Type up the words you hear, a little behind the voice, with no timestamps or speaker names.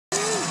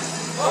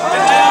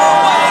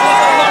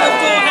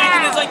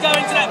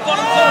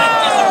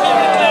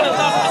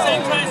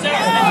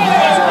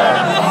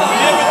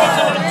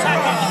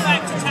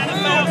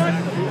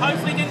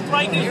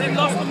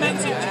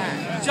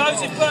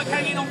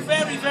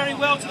very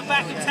well to the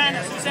back of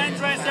Tanner. So it's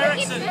Andreas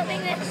Eriksson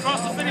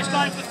across the finish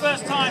line for the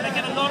first time. They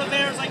get a lot of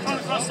air as they come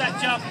across that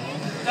jump.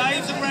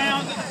 Dave's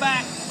around at the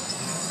back.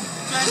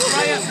 So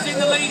Andreas is in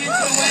the lead into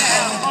the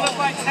warehouse, followed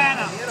by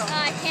Tanner.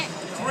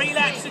 3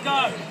 laps to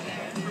go.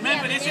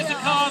 Remember, this is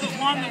the car that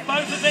won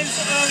both events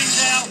at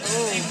Erlingdale.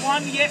 He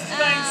won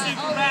yesterday in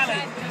Super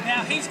Rally.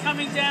 Now he's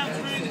coming down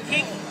through the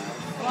kick.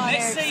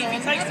 Let's see if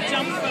he takes the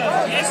jump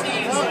first. Yes,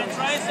 he is. So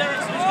Andreas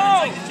Eriksson is going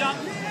to take the jump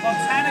while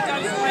Tanner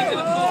goes straight to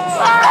the course.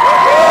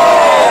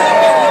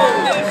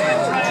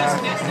 Andreas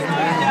gets the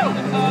nose down on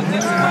the car,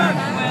 gets the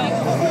working well.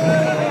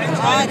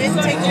 Andreas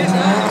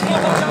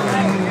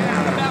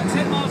is about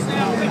 10 miles an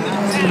hour quicker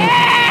than Tanner.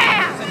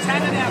 So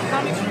Tanner now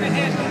coming through the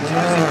head.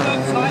 Joseph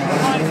Berg tight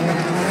behind him.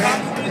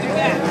 Comes through the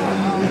gap.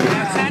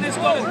 Now Tanner's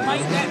got to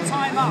make that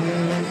time up.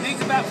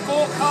 Needs about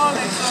 4 car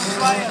lengths on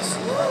Andreas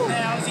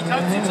now as he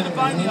comes into the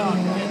boneyard.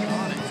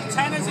 So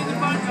Tanner's in the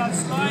boneyard,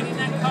 sliding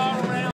that car around.